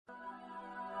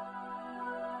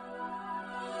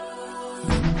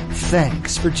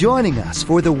Thanks for joining us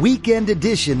for the weekend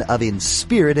edition of In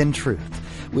Spirit and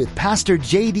Truth with Pastor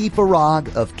J.D.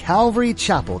 Farag of Calvary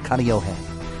Chapel, Kaneohe.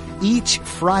 Each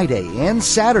Friday and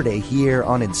Saturday here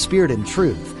on In Spirit and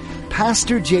Truth,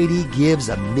 Pastor J.D. gives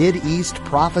a Mideast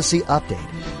prophecy update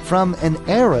from an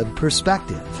Arab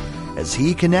perspective as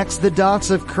he connects the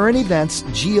dots of current events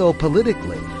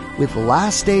geopolitically with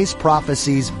last days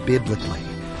prophecies biblically.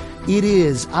 It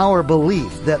is our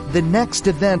belief that the next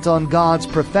event on God's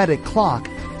prophetic clock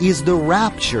is the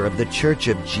rapture of the Church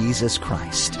of Jesus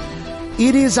Christ.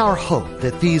 It is our hope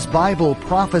that these Bible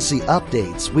prophecy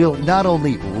updates will not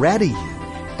only ready you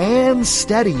and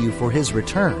steady you for His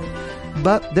return,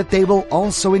 but that they will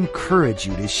also encourage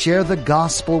you to share the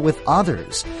gospel with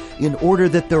others in order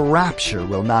that the rapture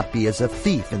will not be as a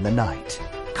thief in the night.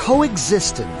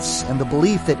 Coexistence and the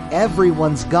belief that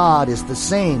everyone's God is the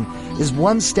same is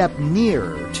one step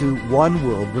nearer to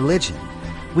one-world religion.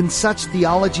 When such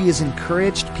theology is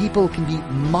encouraged, people can be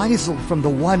misled from the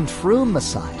one true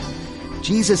Messiah.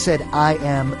 Jesus said, "I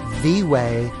am the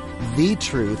way, the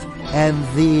truth, and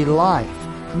the life.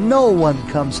 No one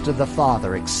comes to the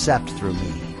Father except through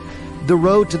me." The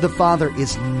road to the Father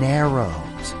is narrow,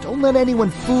 so don't let anyone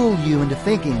fool you into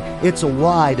thinking it's a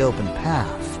wide open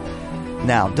path.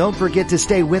 Now, don't forget to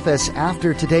stay with us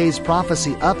after today's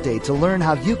prophecy update to learn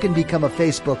how you can become a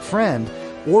Facebook friend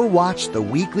or watch the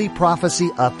weekly prophecy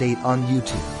update on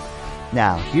YouTube.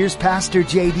 Now, here's Pastor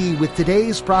J.D. with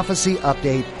today's prophecy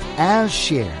update as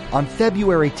shared on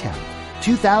February 10th,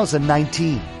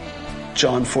 2019.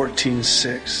 John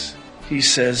 14:6. He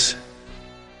says,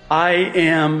 "I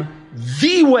am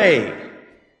the way,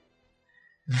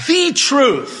 the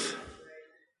truth,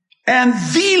 and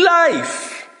the life.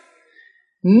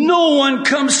 No one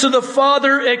comes to the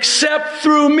Father except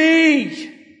through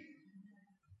me."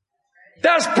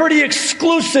 That's pretty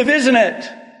exclusive, isn't it?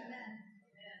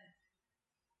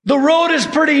 The road is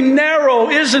pretty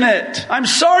narrow, isn't it? I'm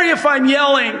sorry if I'm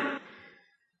yelling.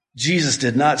 Jesus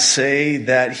did not say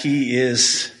that He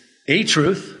is a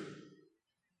truth,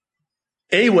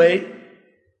 a way,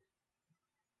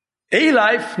 a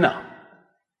life. No.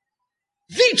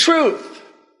 The truth.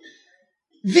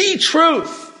 The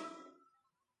truth.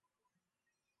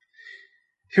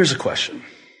 Here's a question.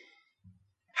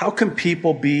 How can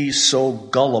people be so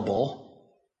gullible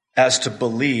as to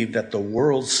believe that the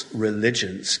world's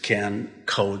religions can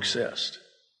coexist?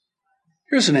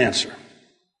 Here's an answer.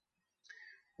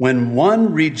 When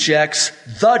one rejects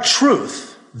the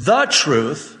truth,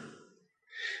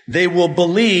 they will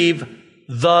believe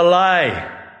the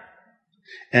lie.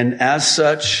 And as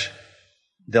such,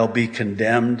 they'll be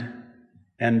condemned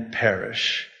and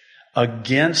perish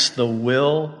against the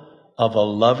will of a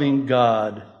loving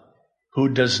God who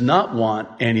does not want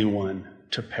anyone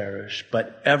to perish,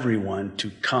 but everyone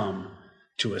to come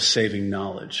to a saving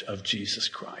knowledge of Jesus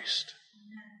Christ.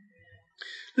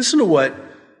 Listen to what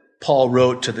Paul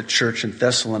wrote to the church in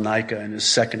Thessalonica in his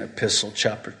second epistle,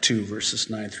 chapter 2, verses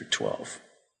 9 through 12.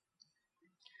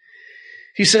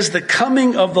 He says, "The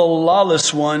coming of the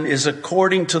lawless one is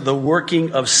according to the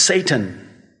working of Satan,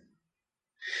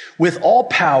 with all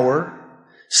power,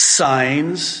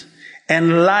 signs,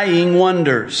 and lying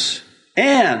wonders,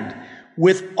 and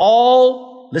with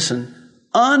all, listen,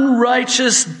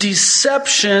 unrighteous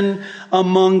deception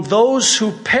among those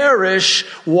who perish."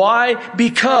 Why?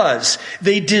 Because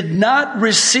they did not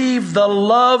receive the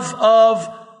love of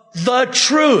the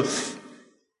truth,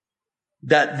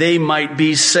 that they might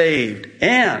be saved.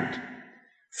 And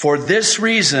for this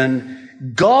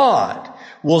reason, God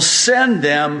will send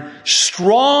them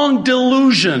strong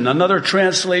delusion. Another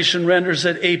translation renders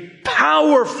it a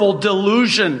powerful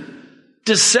delusion,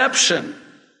 deception,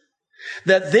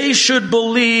 that they should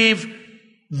believe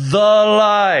the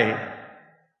lie,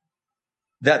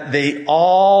 that they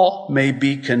all may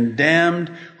be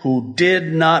condemned who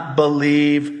did not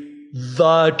believe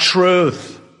the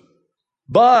truth,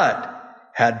 but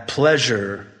had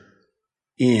pleasure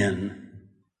in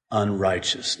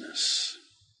unrighteousness.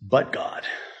 But God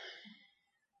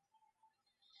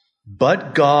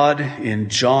in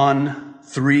John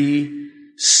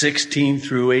 3:16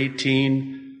 through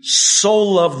 18 so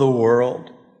loved the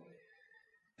world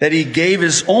that He gave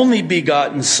His only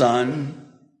begotten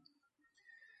Son,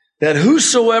 that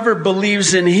whosoever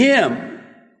believes in Him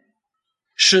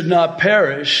should not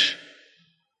perish,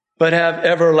 but have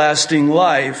everlasting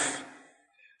life.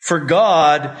 For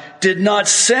God did not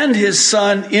send His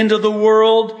Son into the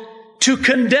world to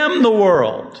condemn the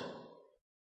world,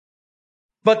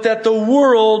 but that the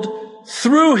world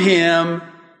through Him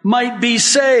might be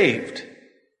saved.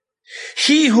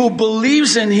 He who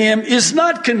believes in Him is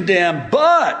not condemned,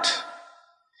 but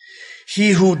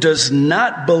He who does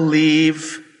not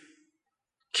believe,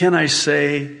 can I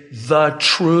say, the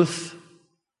truth,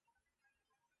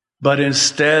 but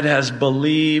instead has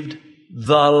believed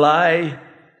the lie,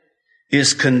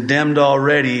 is condemned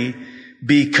already,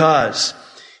 because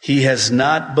he has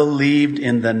not believed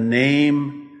in the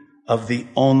name of the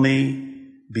only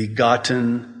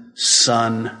begotten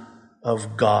Son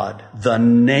of God. The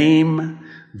name,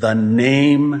 the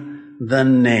name, the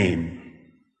name.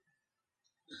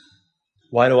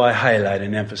 Why do I highlight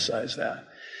and emphasize that?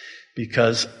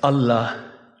 Because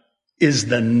Allah is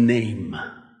the name.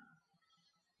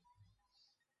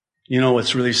 You know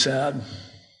what's really sad?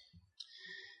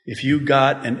 If you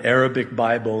got an Arabic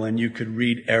Bible and you could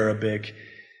read Arabic,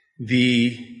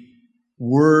 the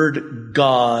word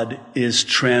God is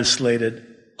translated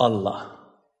Allah.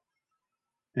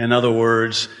 In other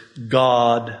words,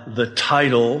 God, the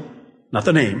title, not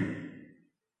the name.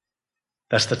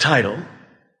 That's the title.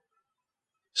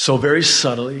 So very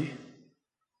subtly,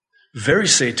 very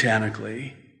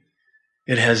satanically,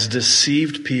 it has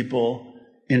deceived people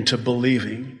into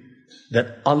believing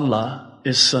that Allah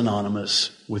is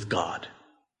synonymous with God.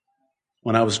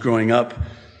 When I was growing up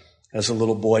as a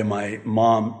little boy, my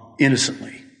mom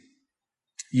innocently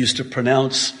used to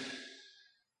pronounce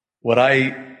what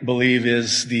I believe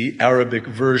is the Arabic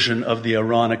version of the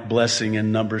Aaronic blessing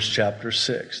in Numbers chapter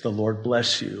 6. The Lord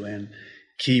bless you and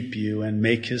keep you and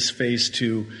make his face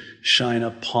to shine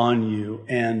upon you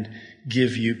and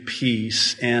give you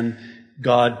peace. And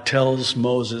God tells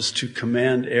Moses to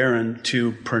command Aaron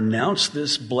to pronounce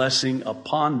this blessing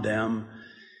upon them.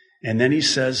 And then he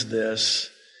says this,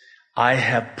 I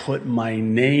have put my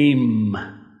name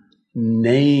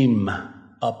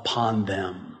upon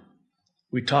them.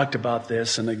 We talked about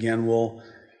this, and again, we'll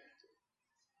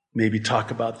maybe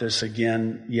talk about this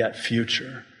again yet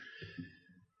future.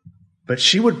 But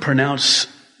she would pronounce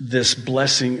this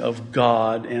blessing of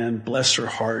God, and bless her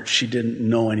heart, she didn't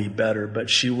know any better, but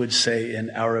she would say in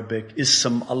Arabic,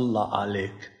 Ism Allah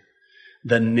alik.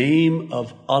 The name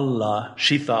of Allah,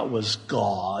 she thought was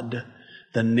God.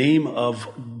 The name of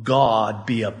God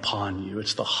be upon you.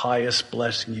 It's the highest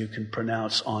blessing you can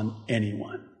pronounce on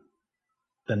anyone.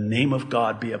 The name of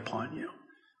God be upon you.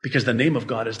 Because the name of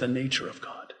God is the nature of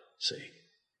God, see.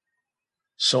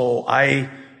 So I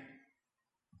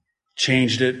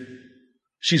changed it.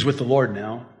 She's with the Lord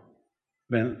now.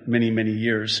 Been many, many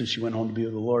years since she went home to be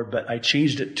with the Lord. But I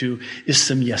changed it to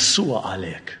Ism Yeshua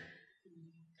Alek.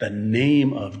 The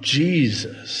name of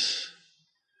Jesus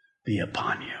be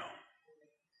upon you.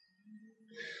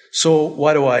 So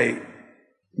why do I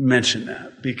mention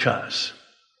that? Because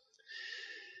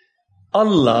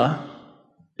Allah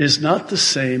is not the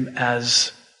same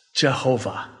as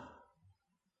Jehovah.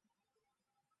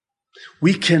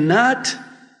 We cannot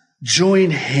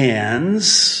join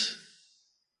hands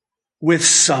with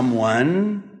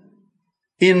someone,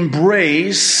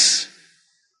 embrace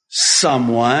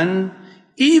someone,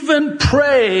 even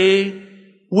pray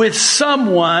with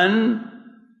someone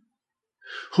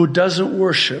who doesn't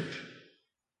worship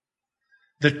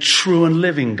the true and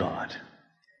living God.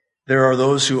 There are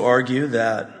those who argue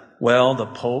that, well, the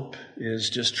Pope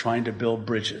is just trying to build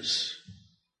bridges.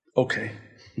 Okay,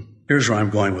 here's where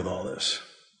I'm going with all this.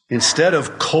 Instead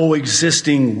of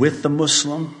coexisting with the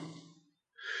Muslim,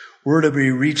 we're to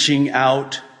be reaching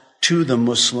out to the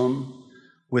Muslim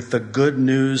with the good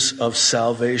news of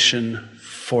salvation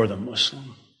for the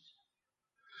Muslim.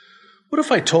 What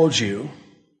if I told you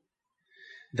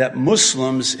that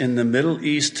Muslims in the Middle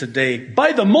East today,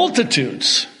 by the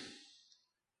multitudes,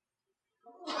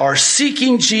 are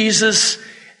seeking Jesus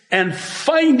and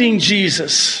finding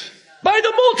Jesus by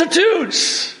the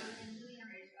multitudes?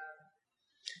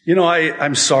 You know,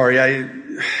 I'm sorry.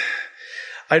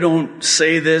 I don't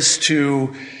say this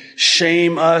to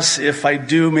shame us. If I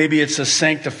do, maybe it's a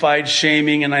sanctified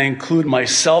shaming, and I include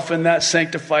myself in that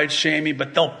sanctified shaming,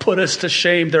 but they'll put us to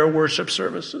shame, their worship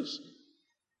services.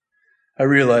 I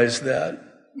realize that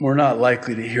we're not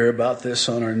likely to hear about this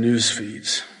on our news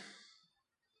feeds.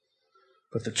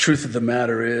 But the truth of the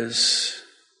matter is,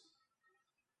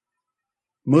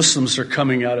 Muslims are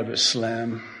coming out of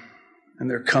Islam, and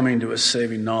they're coming to a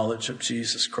saving knowledge of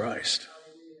Jesus Christ.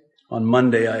 On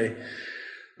Monday, I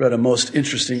read a most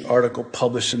interesting article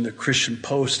published in the Christian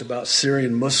Post about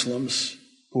Syrian Muslims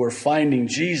who are finding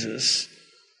Jesus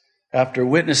after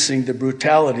witnessing the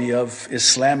brutality of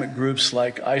Islamic groups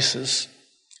like ISIS.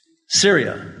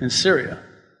 In Syria.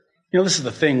 You know, this is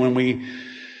the thing when we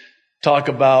talk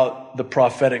about the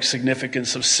prophetic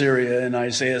significance of Syria in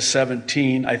Isaiah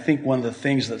 17. I think one of the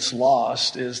things that's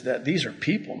lost is that these are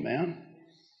people, man.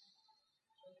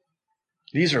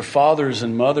 These are fathers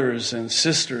and mothers and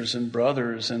sisters and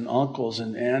brothers and uncles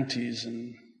and aunties,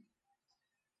 and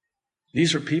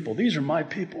these are people. These are my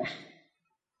people. I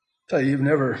tell you, you've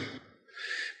never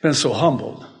been so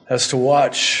humbled as to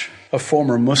watch a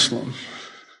former Muslim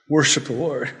worship the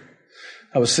Lord.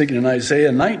 I was thinking in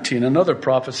Isaiah 19, another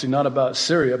prophecy, not about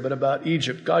Syria, but about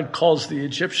Egypt. God calls the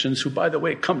Egyptians, who, by the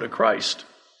way, come to Christ.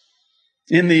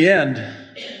 In the end,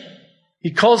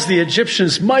 he calls the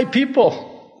Egyptians my people.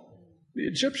 The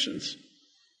Egyptians.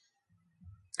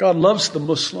 God loves the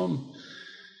Muslim.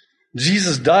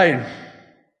 Jesus died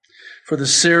for the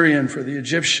Syrian, for the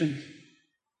Egyptian,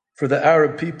 for the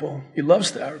Arab people. He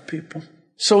loves the Arab people.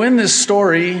 So in this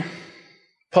story,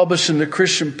 published in the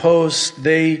Christian Post,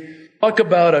 they talk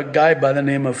about a guy by the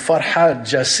name of Farhad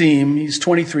Jassim. He's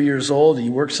 23 years old. He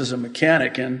works as a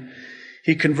mechanic, and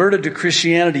he converted to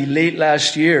Christianity late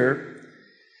last year.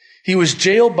 He was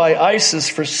jailed by ISIS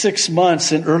for 6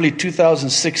 months in early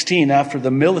 2016 after the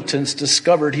militants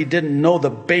discovered he didn't know the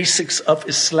basics of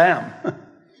Islam.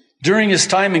 During his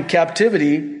time in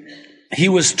captivity, he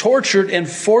was tortured and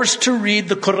forced to read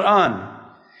the Quran.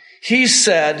 He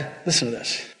said, listen to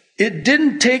this, "It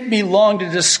didn't take me long to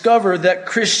discover that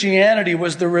Christianity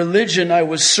was the religion I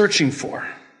was searching for.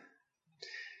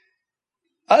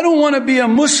 I don't want to be a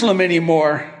Muslim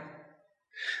anymore.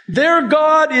 Their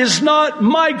God is not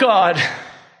my God."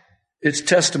 It's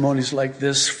testimonies like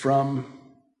this from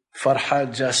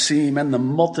Farhad Jassim and the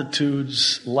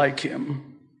multitudes like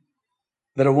him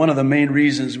that are one of the main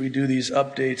reasons we do these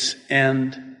updates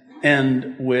and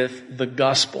end with the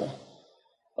gospel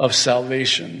of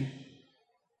salvation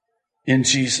in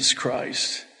Jesus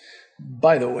Christ.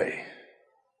 By the way,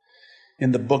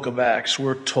 in the book of Acts,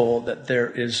 we're told that there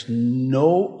is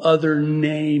no other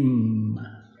name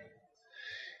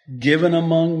given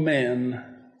among men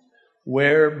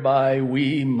whereby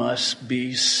we must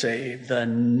be saved. The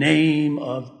name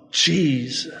of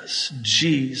Jesus,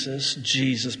 Jesus,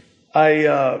 Jesus.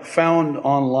 I found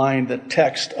online the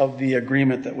text of the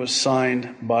agreement that was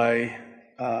signed by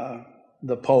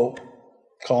the Pope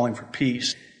calling for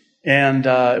peace. And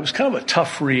it was kind of a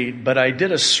tough read, but I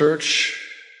did a search,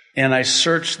 and I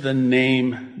searched the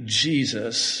name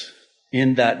Jesus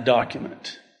in that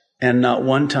document. And not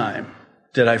one time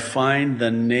did I find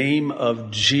the name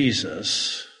of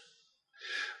Jesus,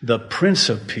 the Prince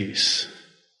of Peace,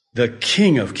 the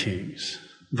King of Kings,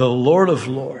 the Lord of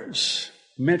Lords,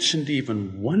 mentioned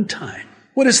even one time.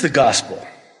 What is the gospel?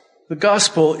 The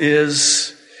gospel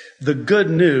is the good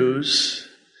news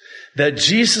that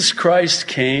Jesus Christ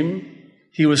came,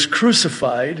 he was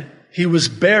crucified, he was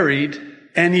buried,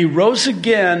 and he rose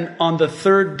again on the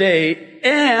third day,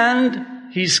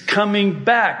 and he's coming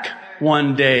back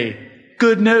one day.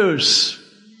 Good news.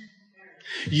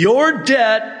 Your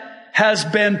debt has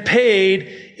been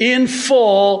paid in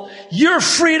full. You're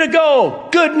free to go.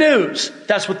 Good news.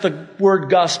 That's what the word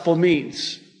gospel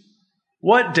means.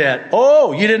 What debt?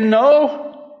 Oh, you didn't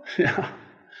know? Yeah.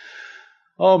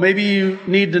 Oh, maybe you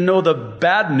need to know the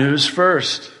bad news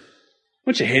first.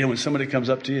 Don't you hate it when somebody comes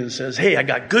up to you and says, "Hey, I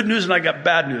got good news and I got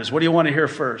bad news. What do you want to hear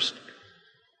first?"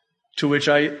 To which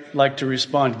I like to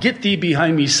respond, "Get thee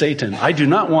behind me, Satan. I do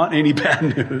not want any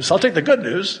bad news. I'll take the good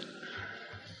news."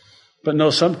 But no,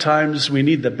 sometimes we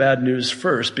need the bad news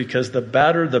first, because the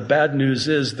badder the bad news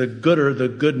is, the gooder the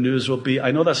good news will be.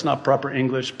 I know that's not proper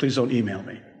English. Please don't email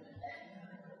me.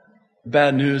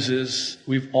 Bad news is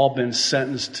we've all been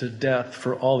sentenced to death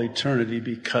for all eternity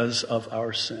because of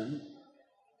our sin.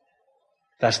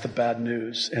 That's the bad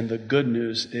news. And the good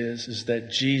news is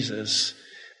that Jesus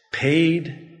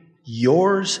paid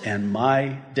yours and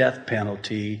my death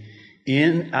penalty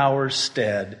in our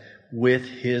stead with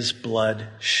his blood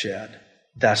shed.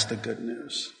 That's the good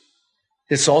news.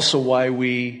 It's also why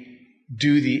we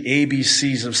do the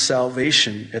ABCs of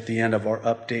salvation at the end of our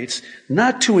updates,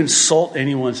 not to insult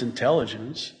anyone's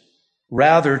intelligence,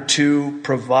 rather to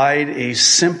provide a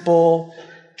simple,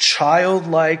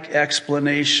 childlike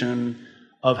explanation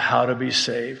of how to be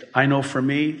saved. I know for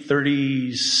me,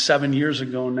 37 years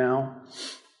ago now,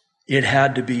 it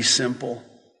had to be simple.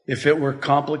 If it were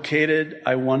complicated,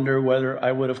 I wonder whether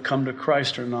I would have come to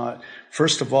Christ or not.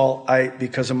 First of all,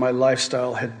 because of my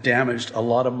lifestyle, had damaged a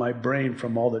lot of my brain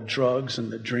from all the drugs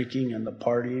and the drinking and the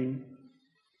partying.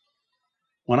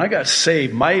 When I got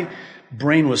saved, my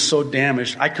brain was so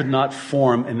damaged, I could not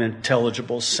form an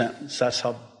intelligible sentence. That's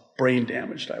how brain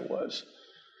damaged I was.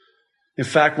 In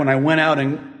fact, when I went out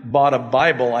and bought a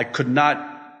Bible, I could not,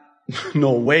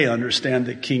 no way, understand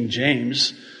the King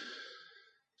James.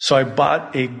 So I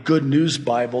bought a Good News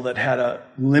Bible that had a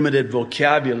limited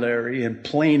vocabulary in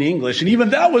plain English. And even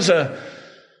that was a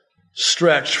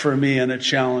stretch for me and a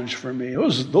challenge for me.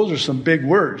 Those are some big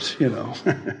words,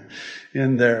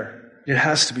 in there. It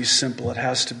has to be simple. It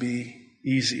has to be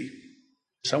easy.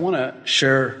 So I want to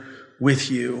share with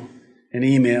you an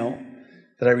email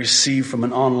that I received from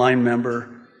an online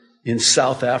member in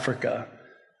South Africa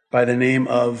by the name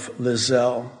of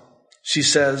Lizelle. She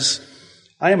says,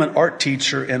 I am an art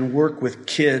teacher and work with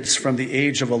kids from the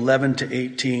age of 11 to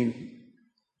 18.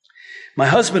 My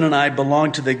husband and I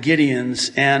belong to the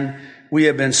Gideons, and we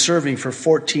have been serving for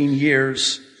 14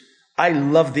 years. I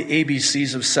love the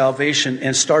ABCs of salvation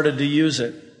and started to use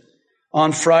it.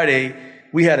 On Friday,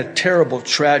 we had a terrible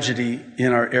tragedy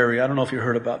in our area. I don't know if you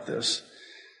heard about this.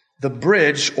 The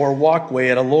bridge or walkway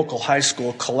at a local high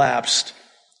school collapsed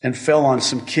and fell on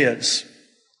some kids.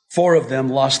 4 of them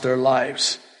lost their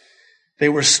lives. They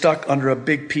were stuck under a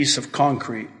big piece of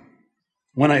concrete.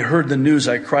 When I heard the news,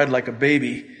 I cried like a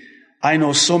baby. I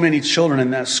know so many children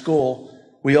in that school.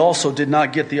 We also did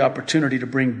not get the opportunity to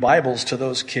bring Bibles to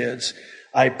those kids.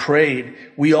 I prayed.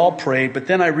 We all prayed. But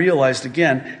then I realized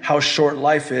again how short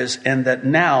life is, and that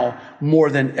now more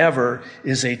than ever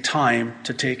is a time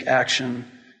to take action.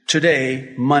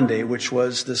 Today, Monday, which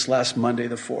was this last Monday,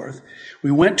 the 4th,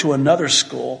 we went to another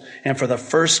school, and for the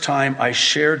first time, I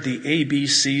shared the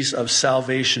ABCs of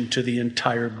salvation to the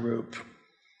entire group.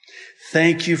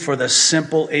 Thank you for the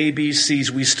simple ABCs.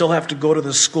 We still have to go to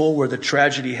the school where the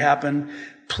tragedy happened.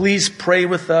 Please pray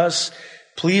with us.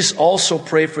 Please also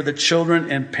pray for the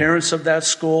children and parents of that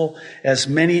school. As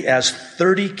many as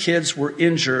 30 kids were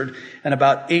injured, and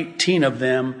about 18 of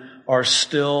them are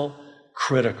still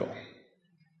critical.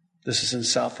 This is in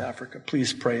South Africa.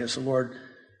 Please pray as the Lord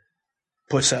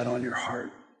puts that on your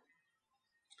heart.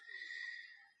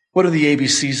 What are the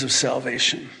ABCs of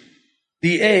salvation?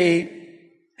 The A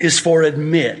is for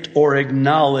admit or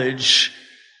acknowledge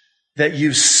that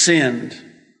you sinned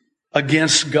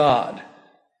against God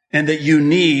and that you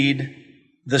need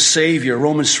the Savior.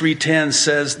 Romans 3:10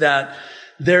 says that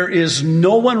there is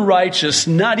no one righteous,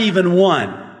 not even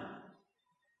one.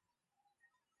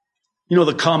 You know,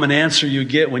 the common answer you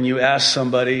get when you ask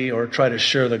somebody or try to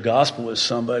share the gospel with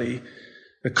somebody,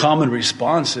 the common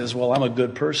response is, well, I'm a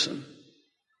good person.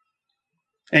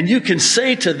 And you can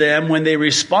say to them when they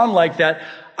respond like that,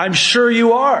 I'm sure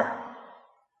you are.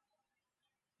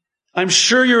 I'm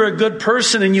sure you're a good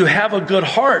person and you have a good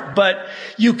heart, but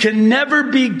you can never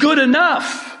be good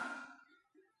enough.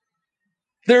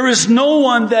 There is no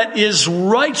one that is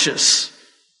righteous,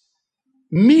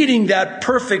 meeting that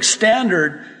perfect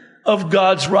standard of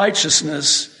God's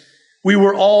righteousness. We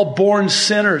were all born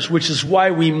sinners, which is why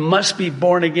we must be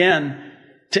born again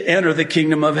to enter the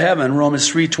kingdom of heaven. Romans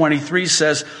 3:23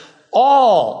 says,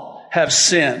 all have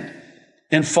sinned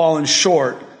and fallen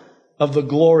short of the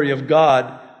glory of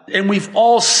God. And we've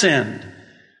all sinned.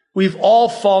 We've all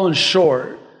fallen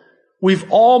short. We've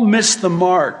all missed the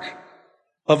mark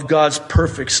of God's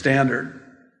perfect standard.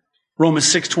 Romans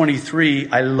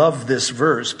 6:23, I love this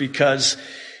verse because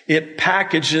it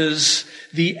packages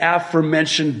the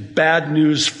aforementioned bad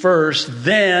news first,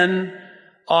 then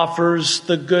offers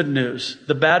the good news.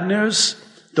 The bad news,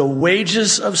 the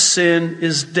wages of sin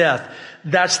is death.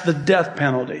 That's the death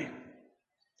penalty.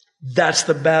 That's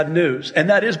the bad news. And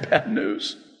that is bad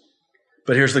news.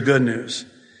 But here's the good news.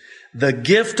 The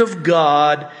gift of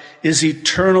God is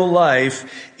eternal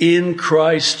life in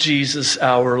Christ Jesus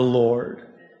our Lord.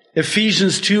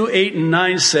 Ephesians 2:8 and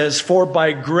 9 says, for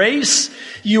by grace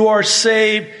you are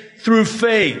saved through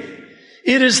faith.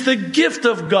 It is the gift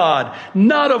of God,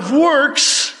 not of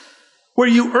works, where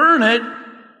you earn it,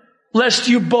 lest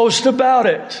you boast about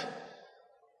it.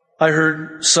 I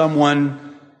heard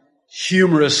someone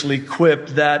humorously quip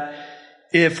that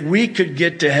if we could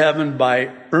get to heaven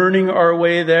by earning our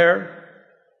way there,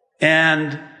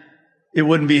 and it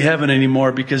wouldn't be heaven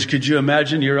anymore, because could you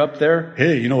imagine you're up there?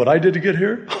 Hey, you know what I did to get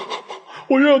here?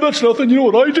 Well, yeah, that's nothing. You know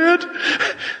what I did?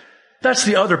 That's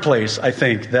the other place, I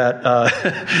think, that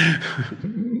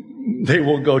they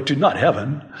will go to. Not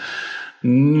heaven.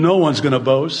 No one's going to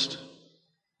boast.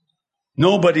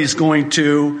 Nobody's going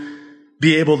to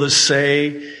be able to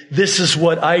say, this is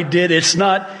what I did. It's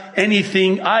not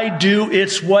anything I do.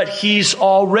 It's what He's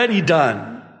already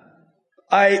done.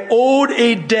 I owed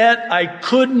a debt I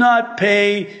could not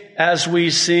pay, as we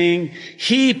sing.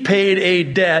 He paid a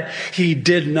debt He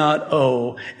did not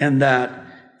owe. And that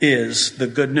is the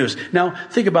good news. Now,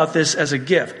 think about this as a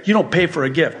gift. You don't pay for a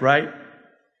gift, right?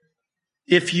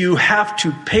 If you have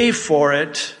to pay for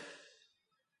it,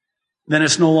 then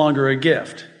it's no longer a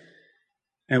gift.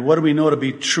 And what do we know to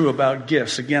be true about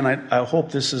gifts? Again, I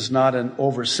hope this is not an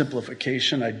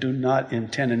oversimplification. I do not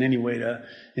intend in any way to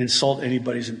insult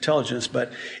anybody's intelligence,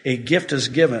 but a gift is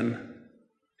given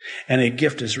and a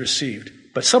gift is received.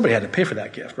 But somebody had to pay for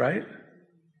that gift, right?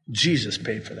 Jesus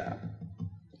paid for that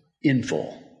in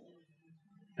full.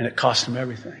 And it cost him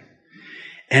everything.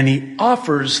 And he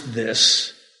offers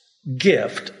this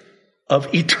gift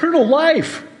of eternal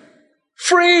life.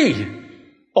 Free.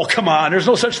 Oh, come on. There's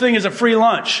no such thing as a free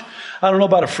lunch. I don't know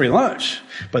about a free lunch,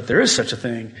 but there is such a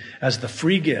thing as the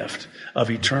free gift of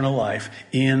eternal life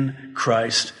in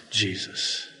Christ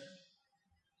Jesus.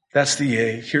 That's the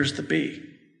A. Here's the B.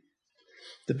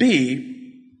 The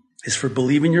B is for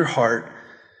believe in your heart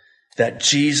that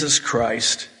Jesus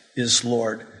Christ is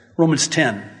Lord. Romans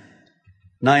 10,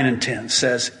 9 and 10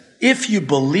 says, if you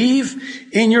believe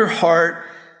in your heart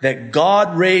that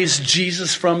God raised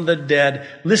Jesus from the dead,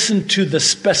 listen to the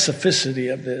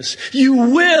specificity of this. You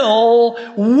will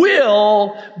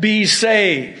be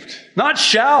saved. Not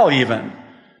shall even.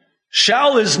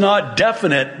 Shall is not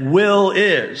definite, will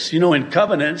is. You know, in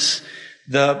covenants,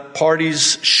 the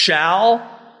parties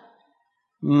shall.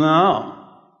 No.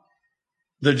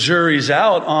 The jury's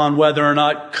out on whether or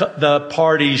not the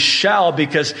parties shall,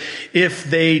 because if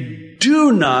they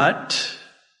do not,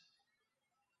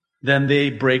 then they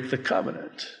break the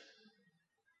covenant.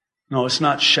 No, it's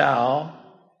not shall.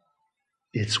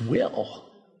 It's will.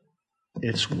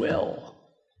 It's will.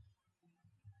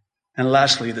 And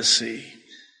lastly, the C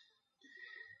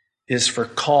is for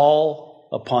call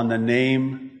upon the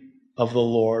name of the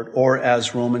Lord. Or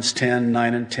as Romans 10,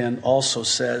 9 and 10 also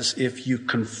says, if you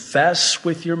confess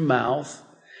with your mouth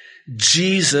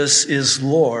Jesus is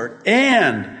Lord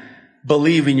and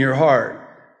believe in your heart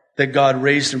that God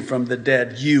raised him from the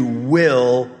dead, you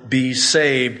will be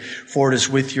saved. For it is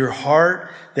with your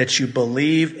heart that you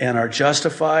believe and are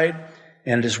justified,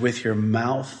 and it is with your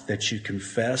mouth that you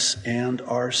confess and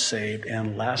are saved.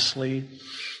 And lastly,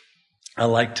 I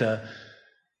like to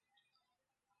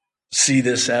see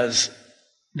this as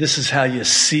this is how you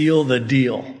seal the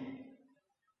deal.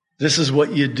 This is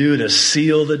what you do to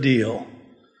seal the deal.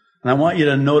 And I want you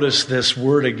to notice this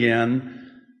word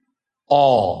again,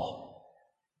 all.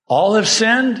 All have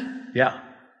sinned? Yeah.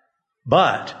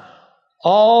 But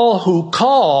all who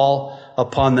call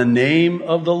upon the name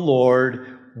of the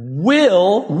Lord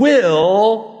will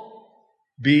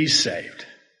be saved.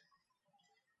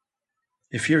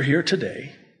 If you're here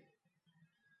today,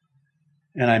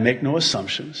 and I make no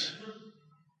assumptions,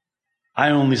 I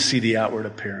only see the outward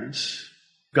appearance.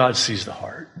 God sees the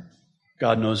heart.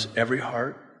 God knows every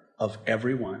heart of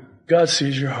everyone. God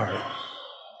sees your heart,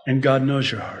 and God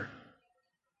knows your heart.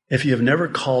 If you have never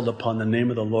called upon the name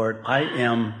of the Lord, I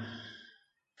am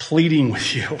pleading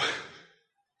with you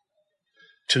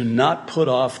to not put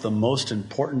off the most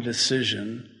important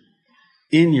decision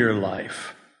in your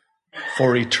life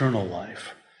for eternal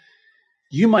life.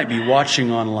 You might be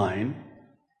watching online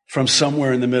from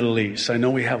somewhere in the Middle East. I know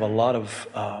we have a lot of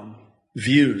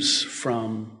views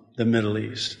from the Middle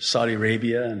East, Saudi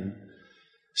Arabia and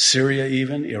Syria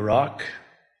even, Iraq,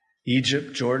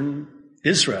 Egypt, Jordan,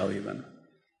 Israel even.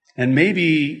 And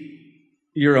maybe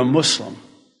you're a Muslim,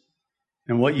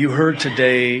 and what you heard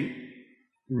today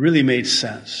really made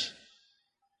sense,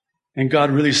 and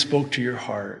God really spoke to your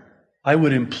heart. I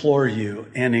would implore you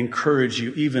and encourage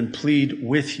you, even plead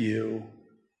with you,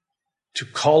 to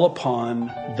call upon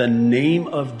the name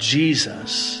of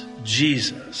Jesus,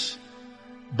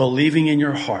 believing in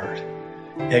your heart,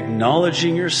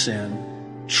 acknowledging your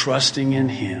sin, trusting in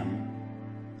Him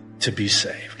to be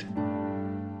saved.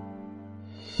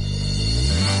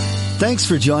 Thanks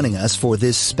for joining us for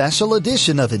this special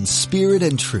edition of In Spirit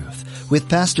and Truth with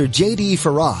Pastor J.D.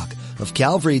 Farag of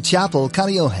Calvary Chapel,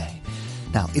 Kaneohe.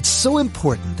 Now, it's so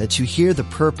important that you hear the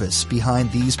purpose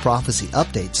behind these prophecy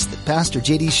updates that Pastor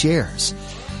J.D. shares.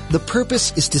 The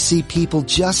purpose is to see people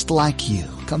just like you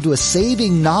come to a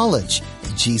saving knowledge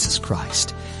of Jesus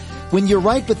Christ. When you're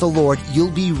right with the Lord,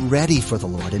 you'll be ready for the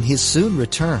Lord and His soon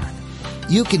return.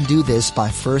 You can do this by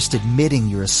first admitting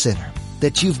you're a sinner,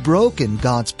 that you've broken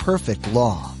God's perfect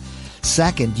law.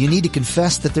 Second, you need to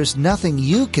confess that there's nothing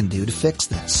you can do to fix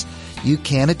this. You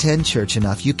can't attend church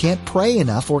enough, you can't pray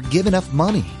enough, or give enough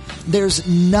money. There's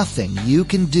nothing you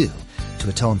can do to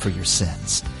atone for your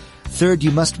sins. Third,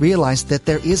 you must realize that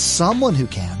there is someone who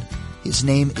can. His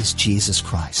name is Jesus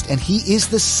Christ, and He is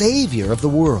the Savior of the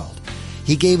world.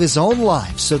 He gave His own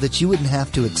life so that you wouldn't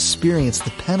have to experience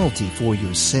the penalty for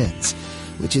your sins,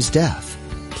 which is death.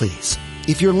 Please,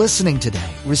 if you're listening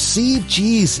today, receive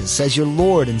Jesus as your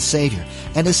Lord and Savior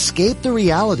and escape the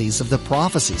realities of the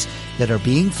prophecies that are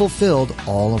being fulfilled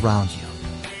all around you.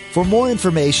 For more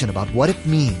information about what it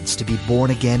means to be born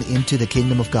again into the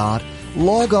kingdom of God,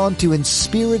 log on to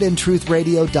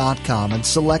inspiritandtruthradio.com and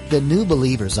select the New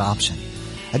Believers option.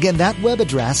 Again, that web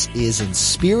address is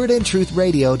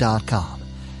inspiritandtruthradio.com.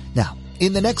 Now,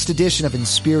 in the next edition of In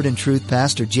Spirit and Truth,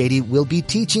 Pastor J.D. will be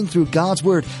teaching through God's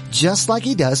Word just like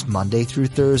he does Monday through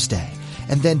Thursday.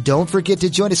 And then don't forget to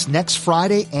join us next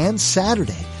Friday and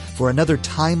Saturday for another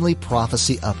timely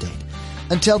prophecy update.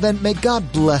 Until then, may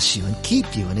God bless you and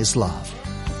keep you in his love.